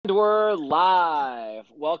We're live.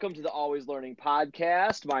 Welcome to the Always Learning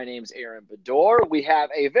Podcast. My name's Aaron Bedore. We have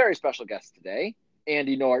a very special guest today,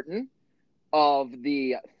 Andy Norton, of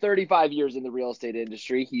the 35 years in the real estate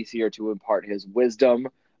industry. He's here to impart his wisdom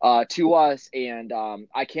to us, and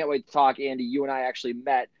I can't wait to talk. Andy, you and I actually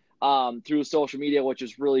met through social media, which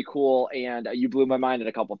is really cool, and you blew my mind at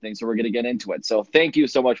a couple of things, so we're going to get into it. So thank you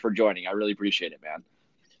so much for joining. I really appreciate it,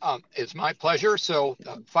 man. It's my pleasure, so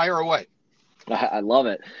fire away. I love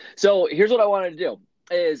it. So here's what I wanted to do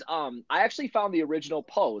is I actually found the original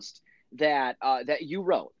post that you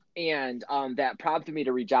wrote, and that prompted me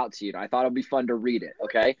to reach out to you. And I thought it'd be fun to read it.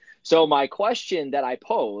 Okay. So my question that I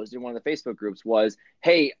posed in one of the Facebook groups was,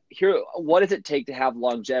 hey, what does it take to have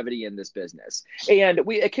longevity in this business? And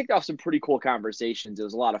it kicked off some pretty cool conversations. It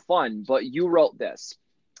was a lot of fun, but you wrote this.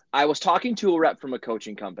 I was talking to a rep from a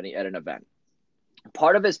coaching company at an event.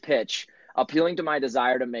 Part of his pitch, appealing to my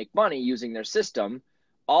desire to make money using their system,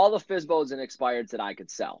 all the FSBOs and expireds that I could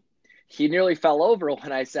sell. He nearly fell over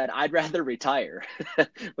when I said, I'd rather retire,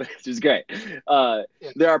 which is great.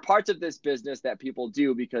 There are parts of this business that people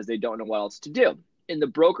do because they don't know what else to do. And the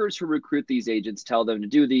brokers who recruit these agents tell them to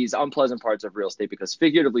do these unpleasant parts of real estate because,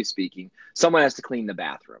 figuratively speaking, someone has to clean the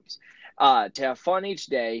bathrooms. To have fun each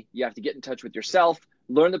day, you have to get in touch with yourself,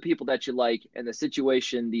 learn the people that you like, and the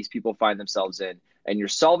situation these people find themselves in, and you're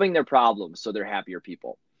solving their problems so they're happier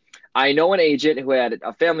people. I know an agent who had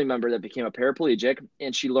a family member that became a paraplegic,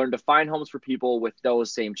 and she learned to find homes for people with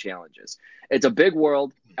those same challenges. It's a big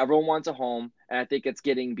world. Everyone wants a home, and I think it's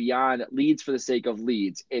getting beyond leads for the sake of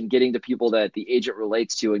leads and getting to people that the agent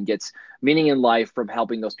relates to and gets meaning in life from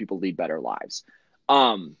helping those people lead better lives.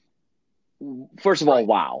 First of all,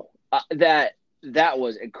 wow. That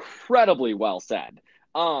was incredibly well said.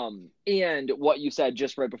 And what you said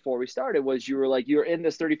just right before we started was you were like, you're in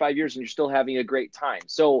this 35 years and you're still having a great time.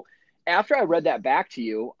 So after I read that back to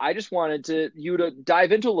you, I just wanted you to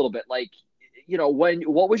dive into a little bit, like,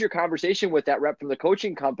 what was your conversation with that rep from the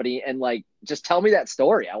coaching company? And like, just tell me that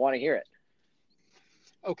story. I want to hear it.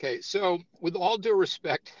 Okay. So with all due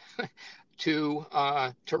respect to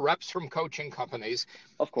reps from coaching companies,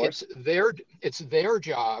 of course, it's their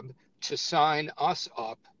job to sign us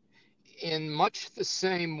up in much the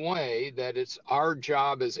same way that it's our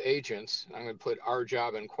job as agents. I'm going to put our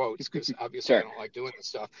job in quotes because obviously sure. I don't like doing this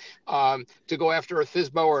stuff, to go after a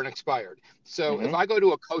FSBO or an expired. So if I go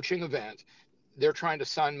to a coaching event, they're trying to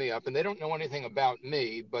sign me up and they don't know anything about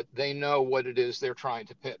me, but they know what it is they're trying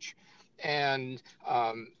to pitch. And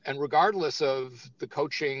regardless of the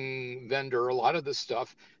coaching vendor, a lot of this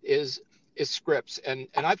stuff is scripts. And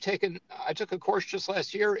I took a course just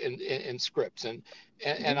last year in scripts and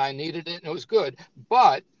I needed it and it was good.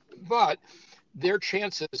 But their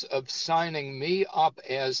chances of signing me up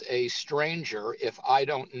as a stranger, if I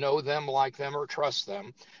don't know them, like them, or trust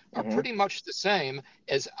them, are pretty much the same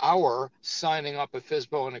as our signing up a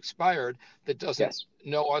FSBO and expired that doesn't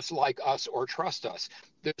know us, like us, or trust us.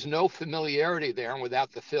 There's no familiarity there, and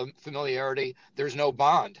without the familiarity, there's no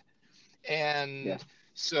bond. And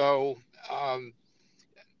so,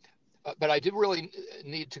 but I did really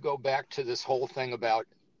need to go back to this whole thing about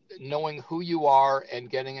knowing who you are and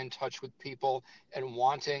getting in touch with people and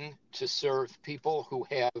wanting to serve people who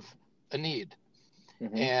have a need.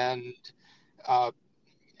 And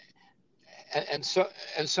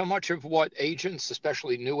so much of what agents,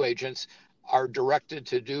 especially new agents, are directed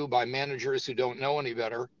to do by managers who don't know any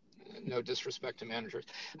better, no disrespect to managers,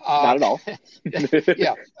 not at all,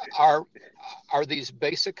 are these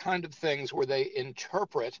basic kind of things where they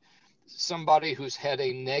interpret somebody who's had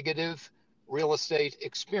a negative real estate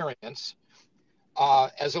experience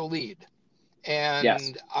as a lead.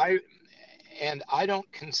 And I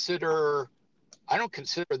don't consider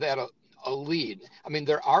that a lead. I mean,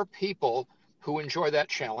 there are people who enjoy that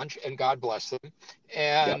challenge, and God bless them.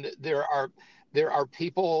 And there are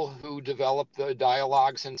people who develop the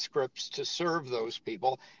dialogues and scripts to serve those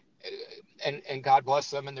people, and God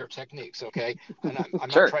bless them and their techniques. Okay. And I'm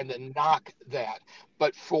not trying to knock that,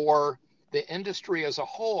 but for the industry as a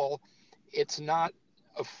whole, it's not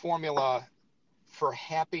a formula for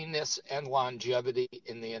happiness and longevity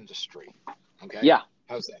in the industry. Okay. Yeah.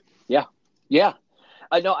 How's that? Yeah. Yeah.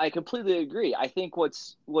 No, I completely agree. I think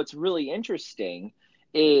what's really interesting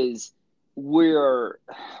is we're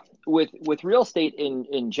with real estate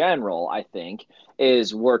in general, I think,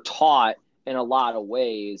 is we're taught in a lot of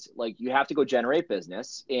ways, like you have to go generate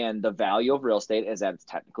business, and the value of real estate is that it's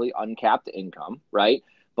technically uncapped income, right?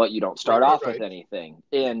 But you don't start off with anything.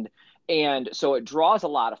 And so it draws a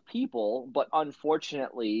lot of people, but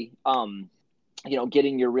unfortunately,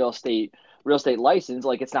 getting your real estate real estate license,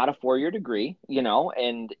 like it's not a 4-year degree, you know,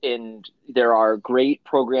 and there are great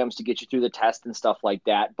programs to get you through the test and stuff like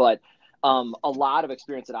that. But a lot of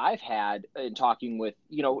experience that I've had in talking with,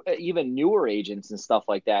 you know, even newer agents and stuff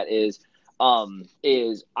like that is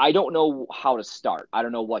I don't know how to start. I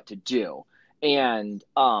don't know what to do. And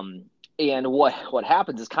what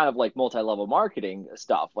happens is kind of like multi-level marketing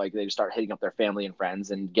stuff. Like they just start hitting up their family and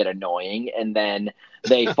friends and get annoying, and then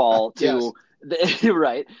they fall Yes. to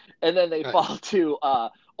right, and then they Right. fall to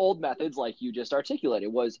old methods like you just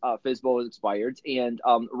articulated was FSBO expired and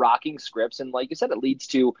rocking scripts, and like you said, it leads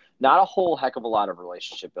to not a whole heck of a lot of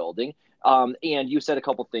relationship building. And you said a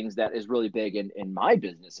couple things that is really big in my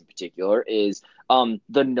business in particular is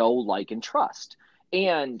the know, like, and trust.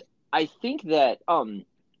 And I think that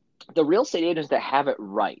the real estate agents that have it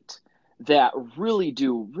right, that really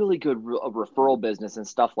do really good referral business and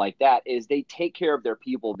stuff like that, is they take care of their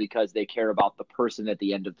people because they care about the person at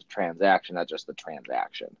the end of the transaction, not just the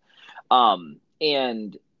transaction.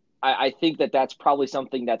 And I think that that's probably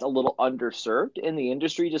something that's a little underserved in the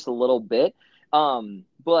industry, just a little bit.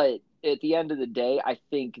 But at the end of the day, I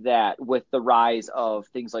think that with the rise of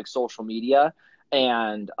things like social media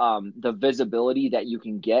and the visibility that you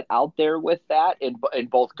can get out there with that in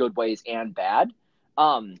both good ways and bad,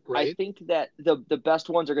 I Right. think that the best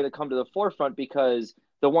ones are going to come to the forefront because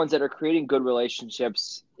the ones that are creating good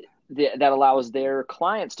relationships that allows their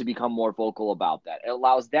clients to become more vocal about that. It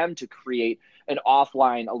allows them to create an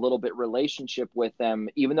offline, a little bit relationship with them,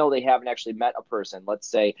 even though they haven't actually met a person. Let's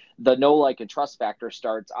say the know, like, and trust factor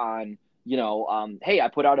starts on, you know, hey, I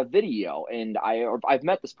put out a video and I've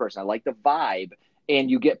met this person. I like the vibe. And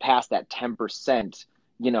you get past that 10%,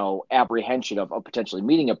 you know, apprehension of potentially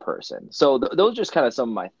meeting a person. So those are just kind of some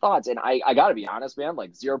of my thoughts. And I got to be honest, man,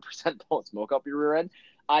 like 0% blowing smoke up your rear end.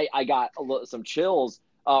 I got some chills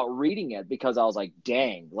reading it because I was like,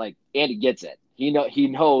 dang, like Andy gets it. He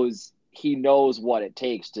knows what it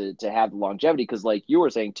takes to have longevity. Cause like you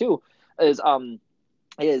were saying too, is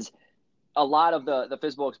a lot of the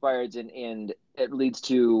FSBO expireds and it leads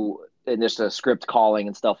to, and there's a script calling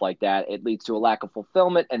and stuff like that. It leads to a lack of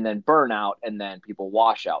fulfillment and then burnout and then people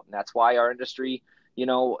wash out. And that's why our industry, you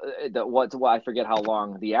know, I forget how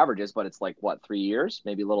long the average is, but it's like what, 3 years,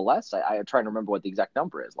 maybe a little less. I'm trying to remember what the exact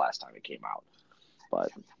number is last time it came out,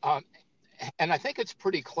 but Um, and I think it's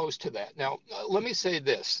pretty close to that. Now, let me say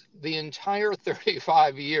this: the entire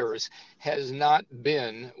 35 years has not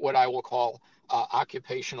been what I will call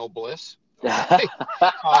occupational bliss. Okay.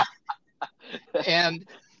 Uh, and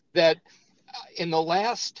that in the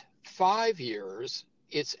last 5 years,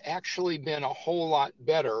 it's actually been a whole lot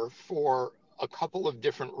better for a couple of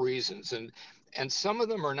different reasons. And some of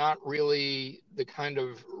them are not really the kind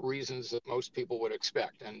of reasons that most people would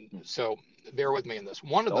expect. And so bear with me in this.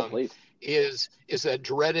 One of oh, them please. is that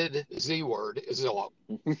dreaded Z word, Zillow.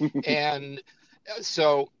 And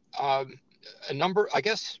so a number, I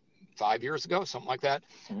guess 5 years ago, something like that,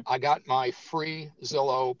 I got my free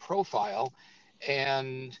Zillow profile,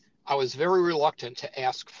 and I was very reluctant to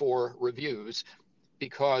ask for reviews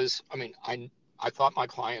because, I mean, I thought my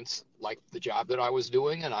clients liked the job that I was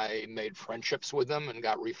doing, and I made friendships with them and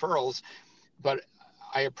got referrals, but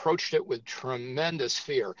I approached it with tremendous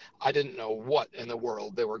fear. I didn't know what in the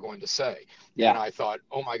world they were going to say. Yeah, And I thought,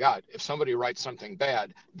 oh my God, if somebody writes something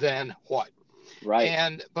bad, then what?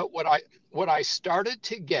 right. But what I started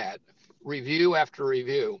to get review after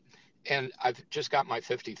review, and I've just got my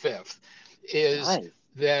 55th, is Nice.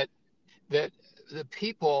 that that the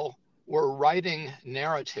people were writing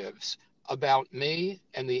narratives about me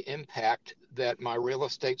and the impact that my real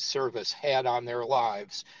estate service had on their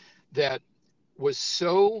lives that was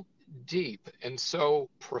so deep and so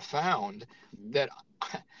profound that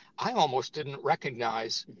I almost didn't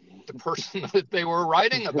recognize the person that they were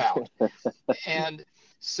writing about. And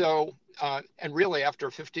so, and really, after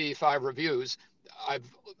 55 reviews, I've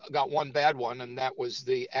got one bad one, and that was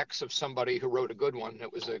the ex of somebody who wrote a good one.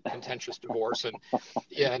 It was a contentious divorce, and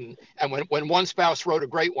when one spouse wrote a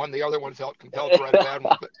great one, the other one felt compelled to write a bad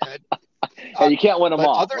one. Yeah, you can't win them But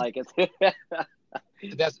all. other Like it's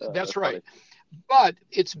that's funny. right. But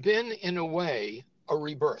it's been in a way a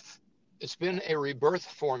rebirth. It's been a rebirth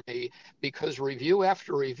for me because review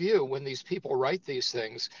after review, when these people write these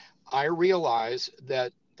things, I realize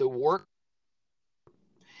that the work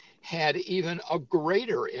had even a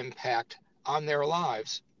greater impact on their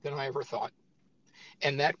lives than I ever thought.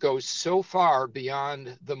 And that goes so far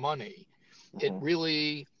beyond the money. It Mhm.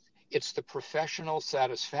 really, it's the professional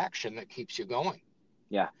satisfaction that keeps you going.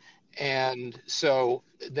 Yeah. And so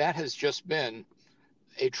that has just been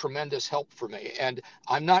a tremendous help for me. And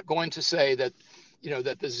I'm not going to say that,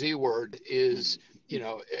 that the Z word is,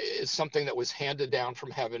 is something that was handed down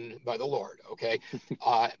from heaven by the Lord. Okay.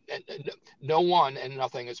 And no one and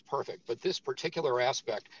nothing is perfect, but this particular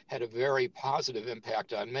aspect had a very positive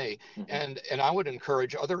impact on me. Mm-hmm. And I would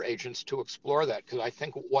encourage other agents to explore that, because I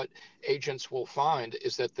think what agents will find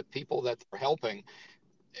is that the people that they're helping,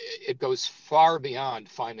 it goes far beyond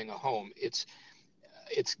finding a home. It's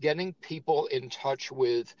getting people in touch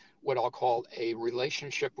with what I'll call a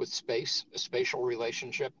relationship with space, a spatial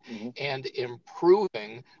relationship, Mm-hmm. and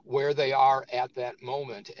improving where they are at that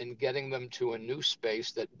moment and getting them to a new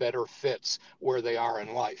space that better fits where they are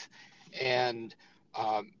in life. And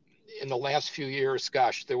in the last few years,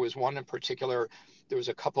 gosh, there was one in particular. There was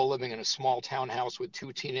a couple living in a small townhouse with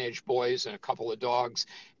 2 teenage boys and a couple of dogs,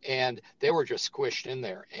 and they were just squished in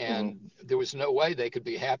there, and there was no way they could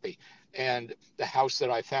be happy. And the house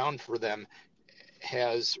that I found for them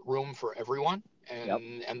has room for everyone, Yep.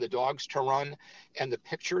 and the dogs to run, and the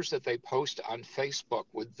pictures that they post on Facebook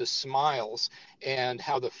with the smiles and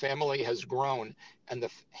how the family has grown and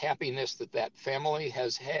the happiness that that family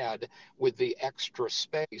has had with the extra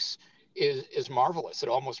space is marvelous. It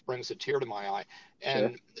almost brings a tear to my eye. Sure.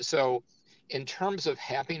 And so in terms of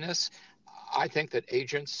happiness, I think that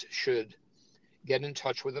agents should get in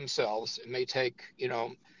touch with themselves. It may take,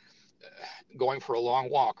 going for a long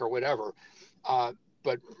walk or whatever,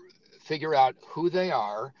 but figure out who they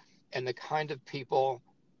are and the kind of people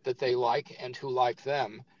that they like and who like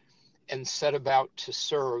them, and set about to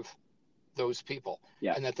serve those people.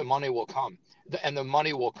 Yes. And that the money will come. And the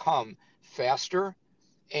money will come faster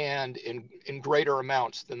and in greater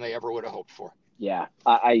amounts than they ever would have hoped for. Yeah,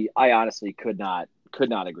 I honestly could not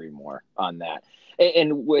agree more on that.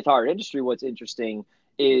 And with our industry, what's interesting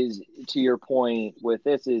is, to your point with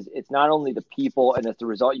this, is it's not only the people and it's the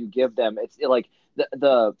result you give them. It's like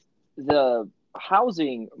the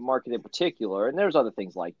housing market in particular, and there's other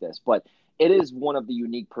things like this, but it is one of the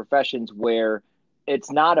unique professions where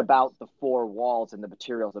it's not about the 4 walls and the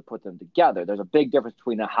materials that put them together. There's a big difference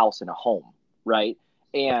between a house and a home, right?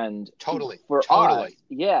 And Totally. For us,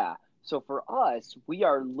 yeah. So for us, we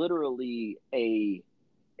are literally a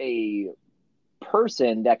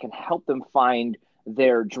person that can help them find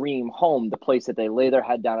their dream home, the place that they lay their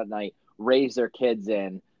head down at night, raise their kids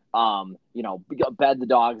in, bed the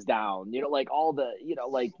dogs down, like all the,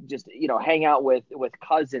 like just, hang out with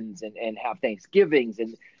cousins and have Thanksgivings.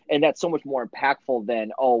 And that's so much more impactful than,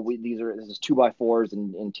 this is 2x4s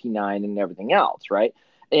and T9 and everything else. Right.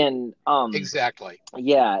 And exactly.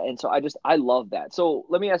 Yeah, and so I love that. So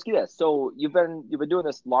let me ask you this. So you've been doing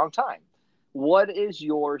this a long time. What is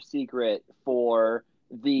your secret for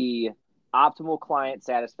the optimal client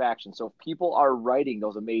satisfaction? So if people are writing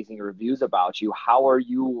those amazing reviews about you, how are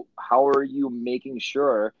you making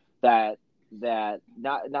sure that not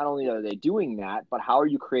only are they doing that, but how are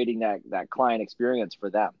you creating that client experience for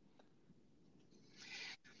them?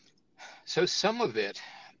 So some of it,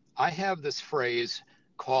 I have this phrase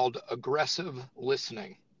called aggressive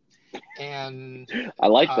listening. And I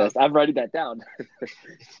like this. I'm writing that down.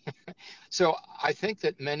 So I think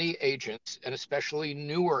that many agents, and especially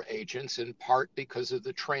newer agents, in part because of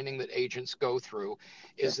the training that agents go through,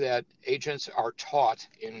 is that agents are taught,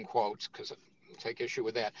 in quotes, because I take issue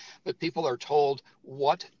with that, but people are told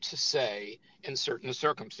what to say in certain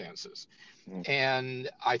circumstances. And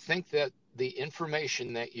I think that the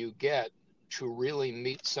information that you get to really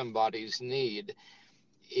meet somebody's need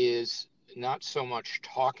is not so much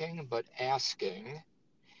talking, but asking,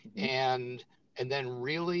 and then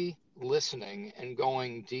really listening and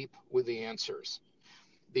going deep with the answers.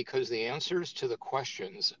 Because the answers to the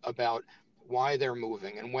questions about why they're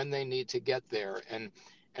moving and when they need to get there, and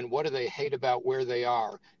what do they hate about where they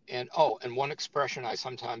are, and one expression I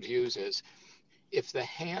sometimes use is, if the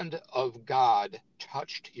hand of God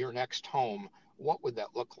touched your next home, what would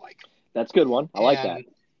that look like? That's a good one. I like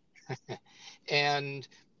that. And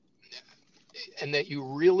that you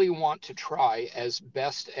really want to try as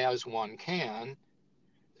best as one can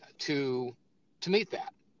to meet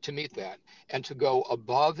that, and to go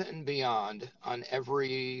above and beyond on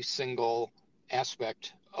every single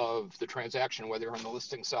aspect of the transaction, whether you're on the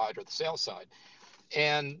listing side or the sales side.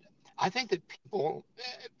 And I think that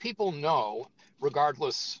people know,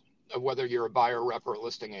 regardless of whether you're a buyer rep or a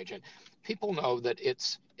listing agent, people know that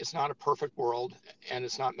it's not a perfect world, and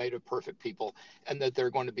it's not made of perfect people, and that there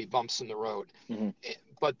are going to be bumps in the road.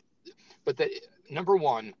 But that, number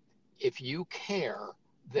one, if you care,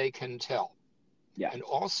 they can tell. Yeah. And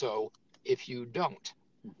also, if you don't,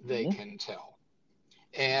 they can tell.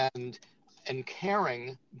 And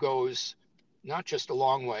caring goes not just a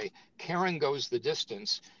long way. Caring goes the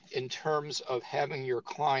distance in terms of having your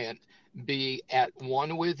client be at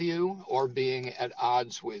one with you or being at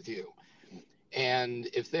odds with you. And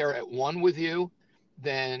if they're at one with you,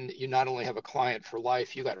 then you not only have a client for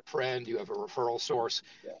life, you got a friend, you have a referral source.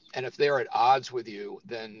 Yes. And if they're at odds with you,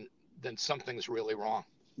 then something's really wrong.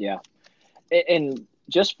 Yeah. And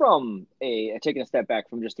just from taking a step back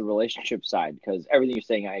from just the relationship side, because everything you're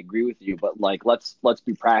saying, I agree with you, but like, let's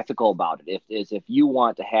be practical about it. If you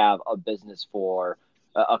want to have a business for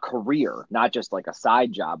a career, not just like a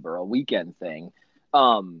side job or a weekend thing,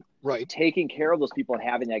 right. Taking care of those people and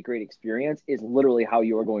having that great experience is literally how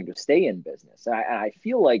you are going to stay in business. And I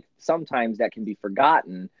feel like sometimes that can be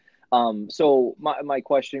forgotten. So my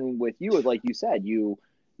question with you is, like you said, you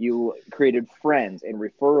created friends and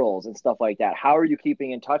referrals and stuff like that. How are you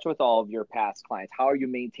keeping in touch with all of your past clients? How are you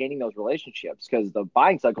maintaining those relationships? Because the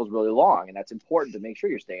buying cycle is really long, and that's important to make sure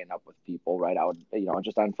you're staying up with people, right?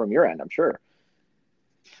 Just on from your end, I'm sure.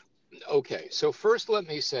 Okay. So first, let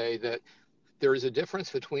me say that there is a difference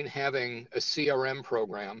between having a CRM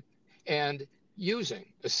program and using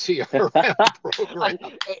a CRM program.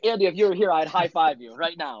 Andy, if you were here, I'd high five you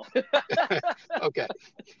right now. Okay.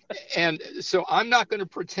 And so I'm not going to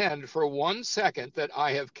pretend for 1 second that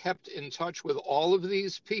I have kept in touch with all of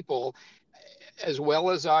these people as well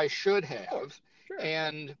as I should have. Sure.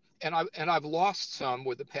 And I've lost some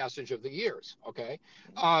with the passage of the years. Okay.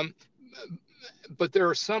 But there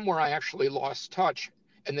are some where I actually lost touch,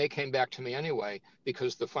 and they came back to me anyway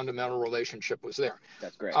because the fundamental relationship was there.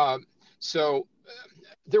 That's great. So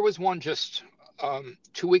there was one just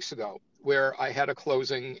 2 weeks ago where I had a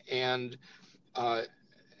closing, and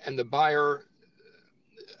the buyer,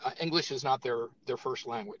 English is not their first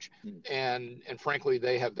language, and frankly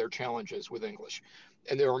they have their challenges with English,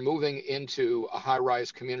 and they were moving into a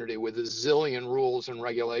high-rise community with a zillion rules and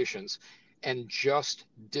regulations, and just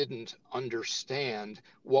didn't understand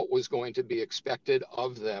what was going to be expected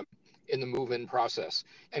of them in the move-in process,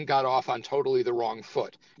 and got off on totally the wrong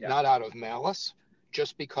foot. Yeah. Not out of malice,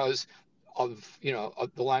 just because of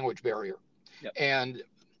the language barrier. Yep. And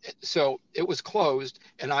so it was closed,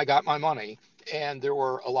 and I got my money, and there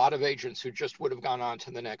were a lot of agents who just would have gone on to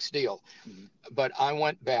the next deal. Mm-hmm. But I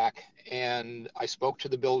went back and I spoke to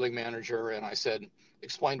the building manager, and I said,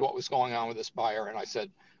 explained what was going on with this buyer, and I said,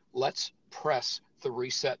 let's press the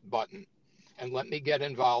reset button and let me get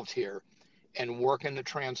involved here and work in the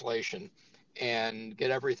translation and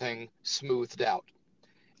get everything smoothed out.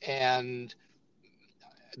 And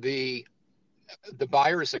the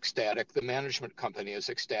buyer is ecstatic, the management company is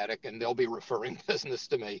ecstatic, and they'll be referring business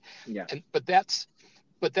to me. Yeah. But that's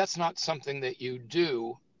not something that you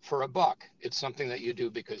do for a buck. It's something that you do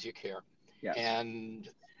because you care. Yes. And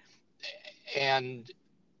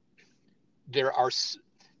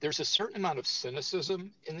there's a certain amount of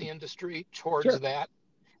cynicism in the industry towards that.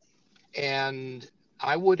 And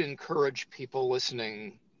I would encourage people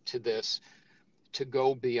listening to this to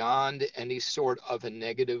go beyond any sort of a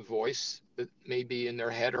negative voice that may be in their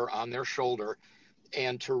head or on their shoulder,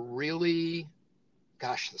 and to really,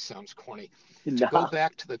 gosh, this sounds corny, to go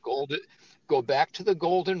back to the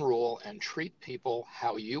golden rule and treat people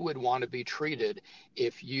how you would want to be treated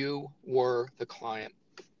if you were the client.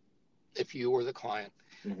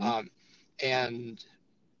 Mm-hmm. And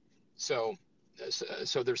so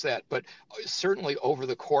there's that. But certainly over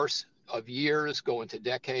the course of years, go into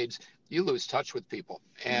decades, you lose touch with people.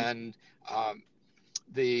 Mm-hmm.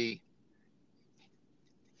 And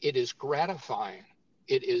it is gratifying.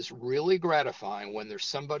 It is really gratifying when there's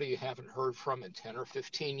somebody you haven't heard from in 10 or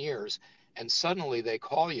 15 years, and suddenly they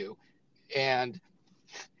call you, and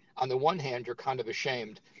on the one hand, you're kind of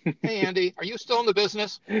ashamed. Hey, Andy, are you still in the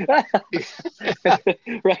business?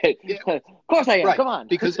 Right. Yeah. Of course I am. Right. Come on.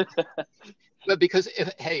 Because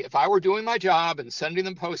if I were doing my job and sending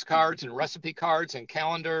them postcards and recipe cards and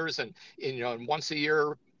calendars and once a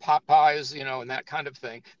year pot pies, and that kind of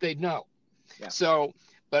thing, they'd know. Yeah. So,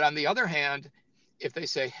 but on the other hand, if they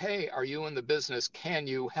say, hey, are you in the business? Can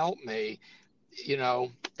you help me?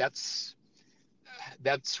 That's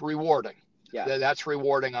rewarding. Yeah. That's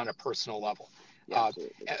rewarding on a personal level. Yeah,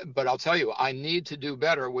 but I'll tell you, I need to do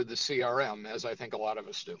better with the CRM, as I think a lot of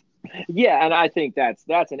us do. Yeah, and I think that's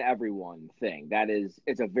an everyone thing.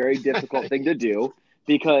 It's a very difficult thing to do,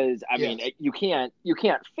 because I mean, you can't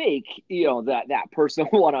fake that personal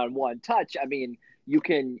one-on-one touch. I mean, you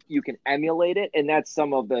can emulate it, and that's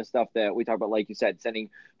some of the stuff that we talk about, like you said, sending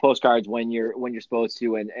postcards when you're supposed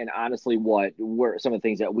to, and honestly, we're some of the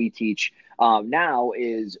things that we teach now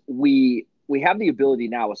is we have the ability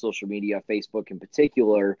now with social media, Facebook in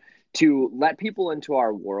particular, to let people into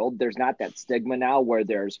our world. There's not that stigma now where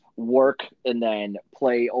there's work and then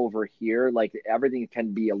play over here. Like everything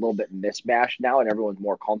can be a little bit mismatched now, and everyone's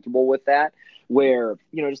more comfortable with that. Where,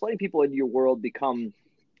 just letting people into your world become,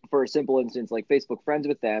 for a simple instance, like Facebook friends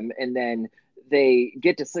with them, and then they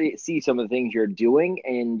get to see some of the things you're doing,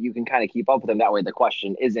 and you can kind of keep up with them. That way, the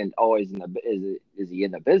question isn't always is he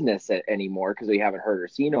in the business anymore because we haven't heard or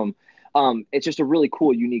seen him. It's just a really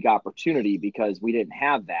cool, unique opportunity because we didn't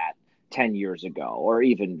have that 10 years ago, or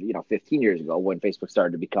even 15 years ago when Facebook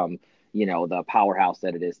started to become the powerhouse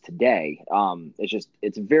that it is today.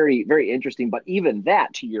 It's very, very interesting. But even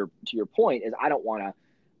that, to your point, is I don't want to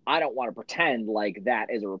pretend like that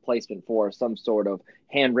is a replacement for some sort of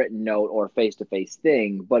handwritten note or face-to-face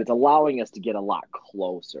thing, but it's allowing us to get a lot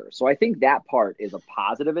closer. So I think that part is a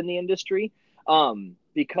positive in the industry,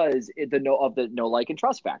 because the know, like, and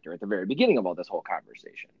trust factor at the very beginning of all this whole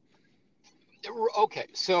conversation. Okay,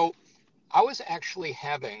 so I was actually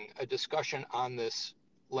having a discussion on this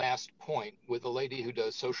last point with a lady who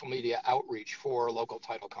does social media outreach for a local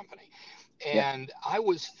title company. And yeah. I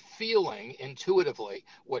was feeling intuitively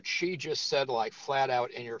what she just said, like flat out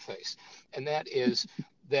in your face. And that is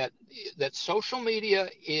that social media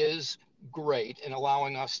is great in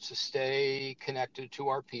allowing us to stay connected to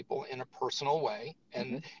our people in a personal way.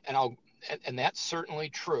 And and that's certainly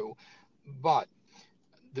true. But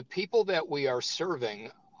the people that we are serving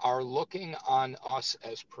are looking on us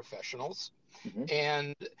as professionals.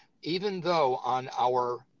 And even though on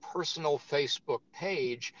our personal Facebook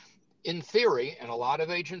page, in theory, and a lot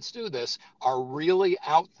of agents do this, are really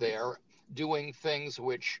out there doing things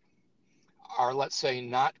which are, let's say,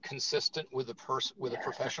 not consistent with a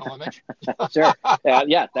professional image. Sure.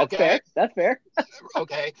 Yeah, that's okay. Fair. That's fair.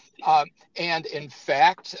 Okay. And in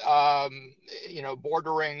fact,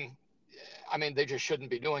 bordering, I mean, they just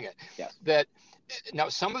shouldn't be doing it. Yes. Now,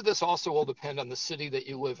 some of this also will depend on the city that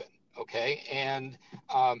you live in. Okay. And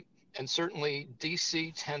certainly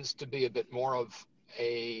DC tends to be a bit more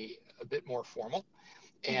formal.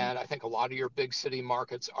 And I think a lot of your big city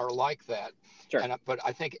markets are like that. Sure. But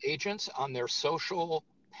I think agents on their social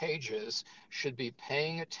pages should be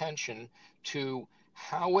paying attention to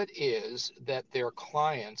how it is that their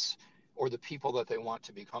clients, or the people that they want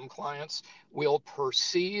to become clients, will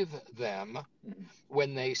perceive them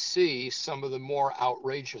when they see some of the more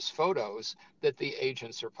outrageous photos that the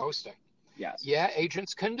agents are posting. Yes. Yeah,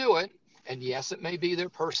 agents can do it. And yes, it may be their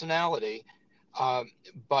personality.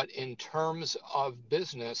 But in terms of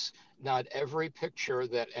business, not every picture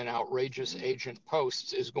that an outrageous agent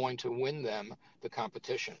posts is going to win them the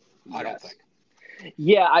competition. I don't think.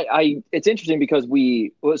 Yeah, it's interesting because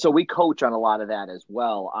we coach on a lot of that as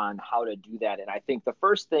well, on how to do that. And I think the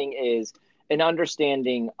first thing is an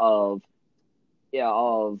understanding of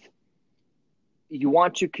you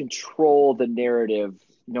want to control the narrative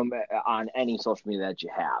on any social media that you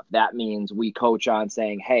have. That means we coach on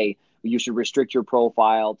saying, hey, you should restrict your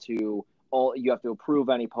profile to you have to approve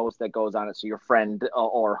any post that goes on it, so your friend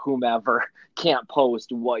or whomever can't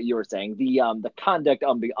post what you're saying. The conduct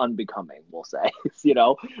unbecoming, we'll say,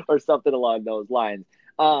 or something along those lines.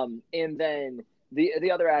 And then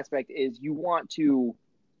the other aspect is you want to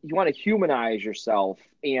humanize yourself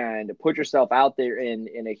and put yourself out there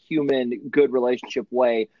in a human, good relationship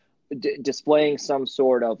way, displaying some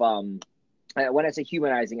sort of when I say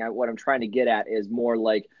humanizing, what I'm trying to get at is more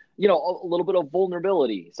like, a little bit of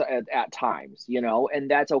vulnerability at times,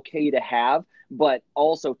 and that's okay to have, but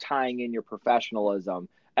also tying in your professionalism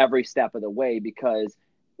every step of the way, because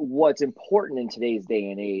what's important in today's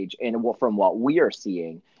day and age, and from what we are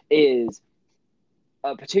seeing, is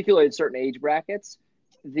particularly in certain age brackets,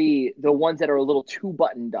 the ones that are a little too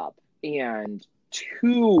buttoned up and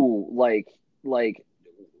too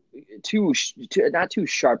not too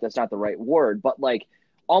sharp, that's not the right word, but like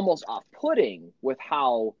almost off-putting with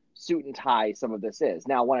how suit and tie some of this is.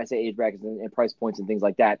 Now, when I say age brackets and price points and things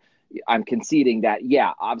like that, I'm conceding that,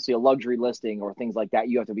 yeah, obviously a luxury listing or things like that,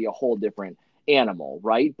 you have to be a whole different animal,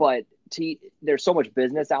 right? But there's so much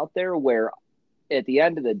business out there where at the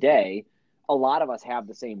end of the day, a lot of us have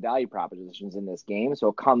the same value propositions in this game. So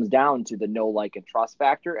it comes down to the know, like, and trust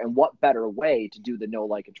factor. And what better way to do the know,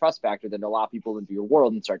 like, and trust factor than to allow people into your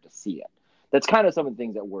world and start to see it? That's kind of some of the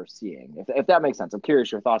things that we're seeing, if that makes sense. I'm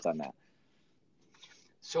curious your thoughts on that.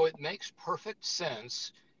 So it makes perfect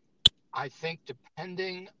sense, I think,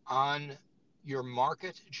 depending on your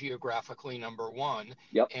market geographically, number one,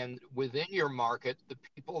 and within your market, the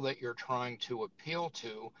people that you're trying to appeal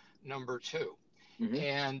to, number two.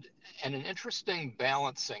 And an interesting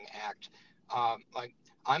balancing act, like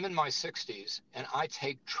I'm in my 60s, and I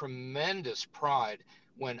take tremendous pride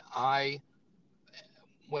when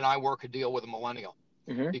when I work a deal with a millennial,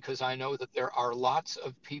 Mm-hmm. because I know that there are lots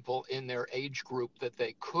of people in their age group that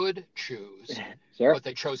they could choose, Sure. but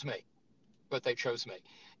they chose me. But they chose me.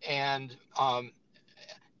 And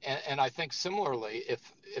and I think similarly, if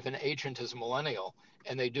an agent is a millennial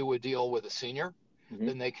and they do a deal with a senior, Mm-hmm.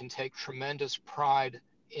 then they can take tremendous pride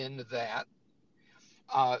in that.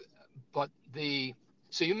 Uh, but the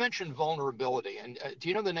so you mentioned vulnerability, and do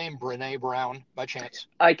you know the name Brene Brown by chance?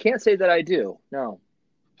 I can't say that I do. No.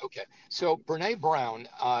 Okay, so Brene Brown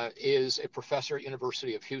is a professor at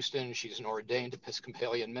University of Houston. She's an ordained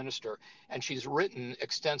Episcopalian minister, and she's written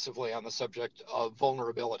extensively on the subject of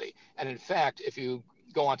vulnerability. And in fact, if you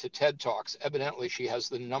go on to TED Talks, evidently she has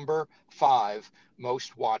the #5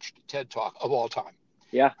 most watched TED Talk of all time.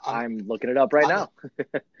 Yeah, On, I'm looking it up right on the,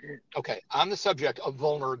 now. okay, on the subject of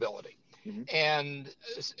vulnerability. Mm-hmm. And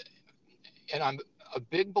and I'm a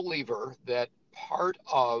big believer that part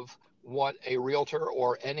of what a realtor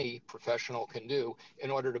or any professional can do in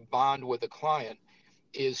order to bond with a client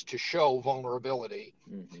is to show vulnerability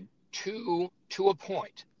Mm-hmm. to a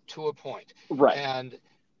point, to a point. Right. And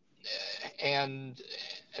and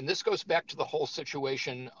and this goes back to the whole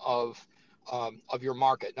situation of your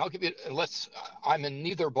market. And I'll give you, let's, I'm in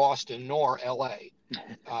neither Boston nor LA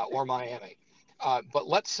or Miami. But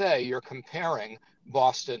let's say you're comparing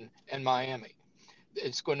Boston and Miami.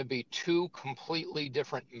 It's going to be two completely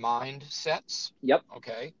different mindsets. Yep.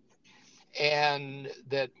 Okay. And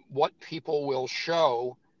that what people will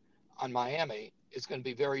show on Miami is going to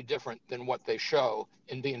be very different than what they show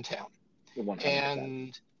in Beantown. 100%.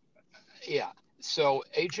 And yeah, so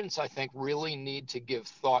agents, I think, really need to give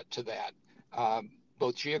thought to that,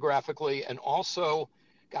 both geographically and also,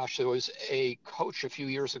 gosh, there was a coach a few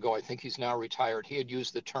years ago, I think he's now retired. He had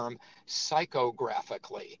used the term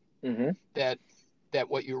psychographically, Mm-hmm. that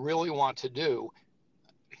what you really want to do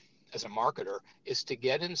as a marketer is to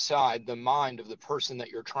get inside the mind of the person that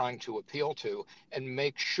you're trying to appeal to and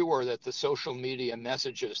make sure that the social media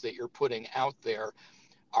messages that you're putting out there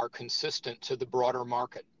are consistent to the broader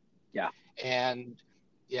market. Yeah. And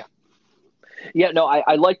yeah. Yeah, no,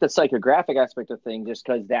 I like the psychographic aspect of things just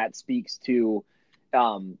because that speaks to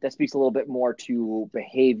that speaks a little bit more to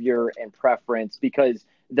behavior and preference because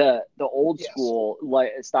the old Yes. school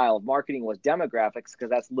style of marketing was demographics because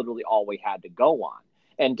that's literally all we had to go on.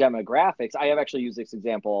 And demographics, I have actually used this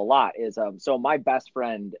example a lot. Is so my best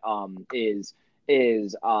friend is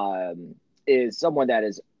is someone that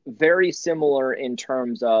is very similar in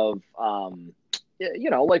terms of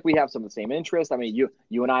like we have some of the same interests. I mean,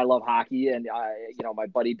 you and I love hockey, and my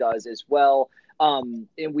buddy does as well. And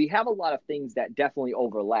we have a lot of things that definitely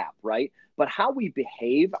overlap, right? But how we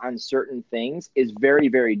behave on certain things is very,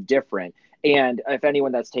 very different. And if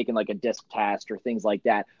anyone that's taken like a disc test or things like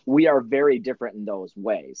that, we are very different in those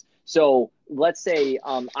ways. So let's say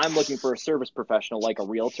I'm looking for a service professional like a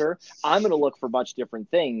realtor. I'm going to look for much different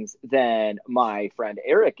things than my friend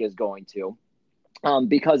Eric is going to,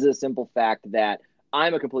 because of the simple fact that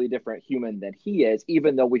I'm a completely different human than he is,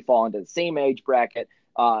 even though we fall into the same age bracket,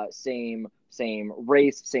 same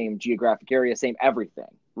race, same geographic area, same everything,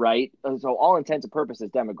 right? So all intents and purposes,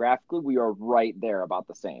 demographically, we are right there about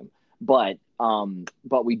the same. But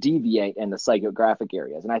we deviate in the psychographic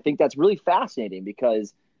areas, and I think that's really fascinating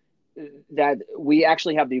because that we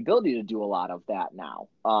actually have the ability to do a lot of that now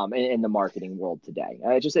in the marketing world today.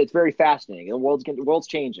 It's very fascinating. The world's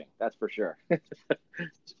changing, that's for sure.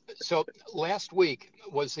 So last week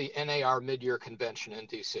was the NAR mid-year convention in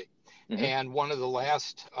DC. Mm-hmm. And one of the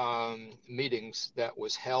last meetings that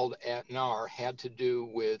was held at NAR had to do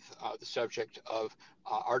with the subject of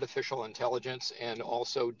artificial intelligence and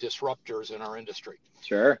also disruptors in our industry.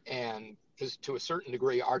 Sure. And because to a certain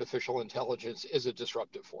degree, artificial intelligence is a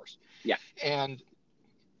disruptive force. Yeah. And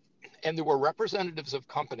there were representatives of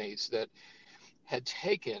companies that had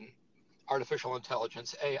taken artificial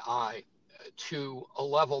intelligence, AI, to a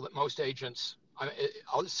level that most agents, it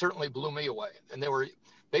certainly blew me away. And there were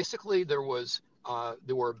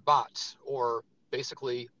bots, or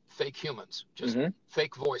basically fake humans, just Mm-hmm.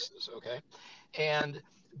 fake voices, okay? And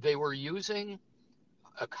they were using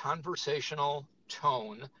a conversational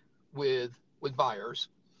tone with buyers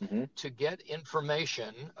Mm-hmm. to get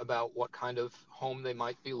information about what kind of home they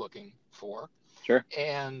might be looking for, Sure.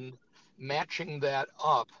 and matching that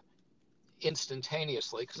up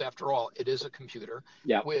instantaneously, because after all, it is a computer,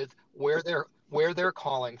 Yeah. with where they're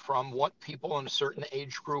calling from, what people in a certain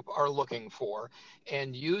age group are looking for,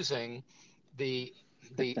 and using the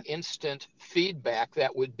instant feedback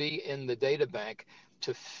that would be in the data bank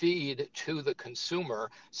to feed to the consumer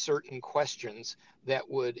certain questions that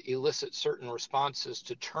would elicit certain responses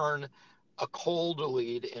to turn a cold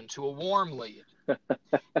lead into a warm lead.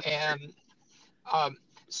 And um,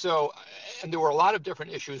 so, and there were a lot of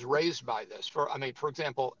different issues raised by this. For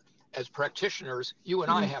example, as practitioners, you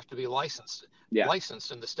and I have to be licensed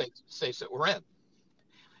in the states that we're in.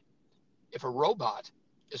 If a robot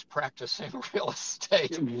is practicing real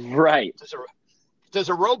estate, right? Does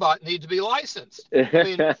a robot need to be licensed? I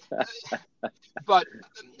mean,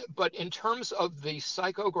 but in terms of the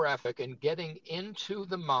psychographic and getting into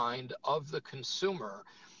the mind of the consumer,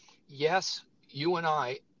 yes, you and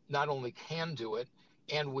I not only can do it,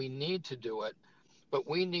 and we need to do it, but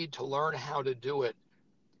we need to learn how to do it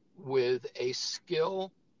with a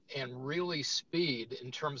skill and really speed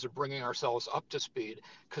in terms of bringing ourselves up to speed,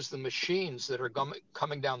 because the machines that are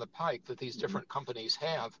coming down the pike that these different companies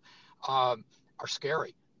have are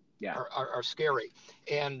scary. Are scary.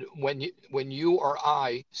 And when you or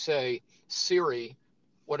I say, Siri,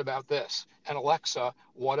 what about this? And Alexa,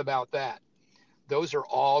 what about that? Those are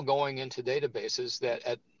all going into databases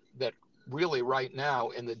that really right now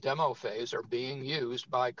in the demo phase are being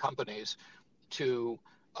used by companies to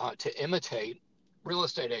imitate real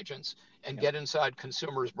estate agents and get inside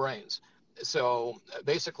consumers' brains. So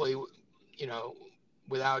basically,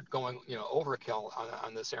 without going, overkill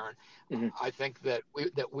on this, Aaron, I think that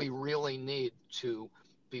we really need to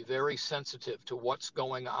be very sensitive to what's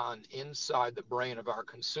going on inside the brain of our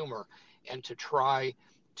consumer, and to try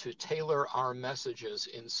to tailor our messages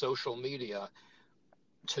in social media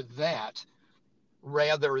to that,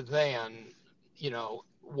 rather than,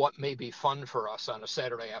 what may be fun for us on a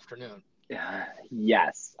Saturday afternoon.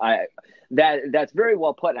 Yes, that's very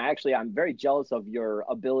well put. And actually, I'm very jealous of your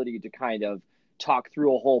ability to kind of talk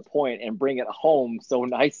through a whole point and bring it home so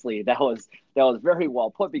nicely. That was very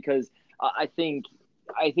well put, because I think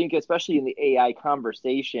especially in the AI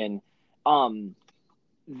conversation,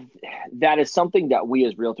 that is something that we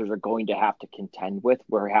as realtors are going to have to contend with.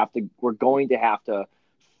 We're going to have to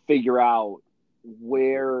figure out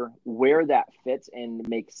where that fits and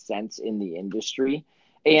makes sense in the industry.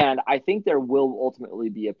 And I think there will ultimately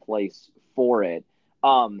be a place for it.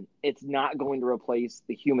 It's not going to replace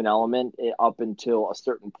the human element up until a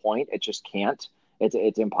certain point. It just can't.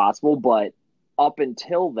 It's impossible. But up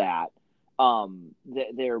until that,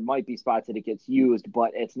 there might be spots that it gets used,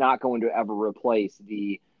 but it's not going to ever replace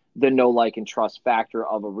the know, like, and trust factor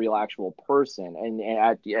of a real actual person. And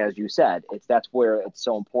as you said, that's where it's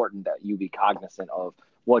so important that you be cognizant of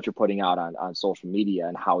what you're putting out on social media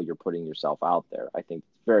and how you're putting yourself out there. I think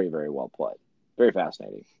very, very well put. Very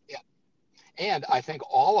fascinating. Yeah. And I think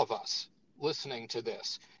all of us listening to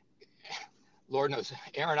this, Lord knows,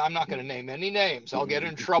 Aaron, I'm not going to name any names. I'll get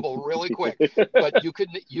in trouble really quick. But you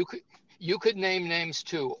could name names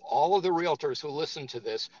too. All of the realtors who listen to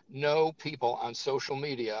this know people on social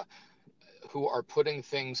media who are putting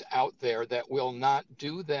things out there that will not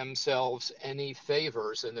do themselves any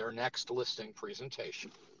favors in their next listing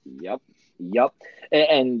presentation. Yep.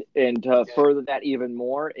 And to further that even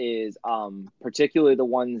more is particularly the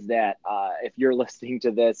ones that if you're listening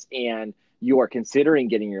to this and you are considering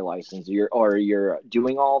getting your license, or you're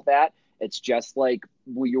doing all of that, it's just like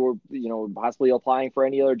you're possibly applying for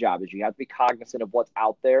any other job. Is you have to be cognizant of what's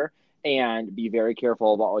out there and be very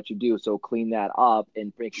careful about what you do. So clean that up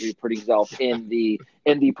and make sure you're putting yourself in the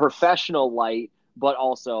professional light, but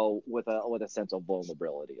also with a sense of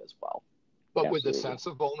vulnerability as well. But absolutely. With a sense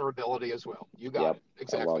of vulnerability as well. You got it.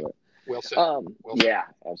 Exactly. I love it. Well said. Yeah,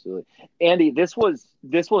 absolutely. Andy, this was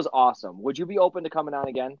awesome. Would you be open to coming on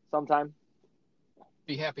again sometime?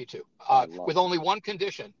 Be happy to. With only one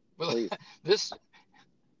condition.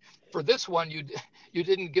 For this one, you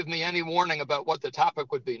didn't give me any warning about what the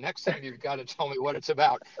topic would be. Next time, you've got to tell me what it's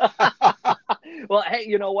about. Well, hey,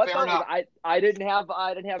 you know what? Fair enough. I didn't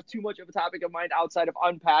have too much of a topic in mind outside of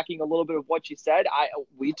unpacking a little bit of what you said.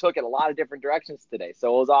 We took it a lot of different directions today,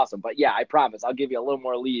 so it was awesome. But yeah, I promise I'll give you a little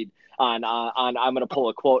more lead on I'm going to pull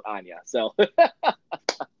a quote on you. So.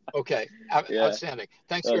 Okay, outstanding.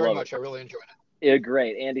 Thanks very much. I really enjoyed it. Yeah,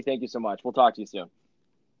 great, Andy. Thank you so much. We'll talk to you soon.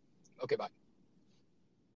 Okay, bye.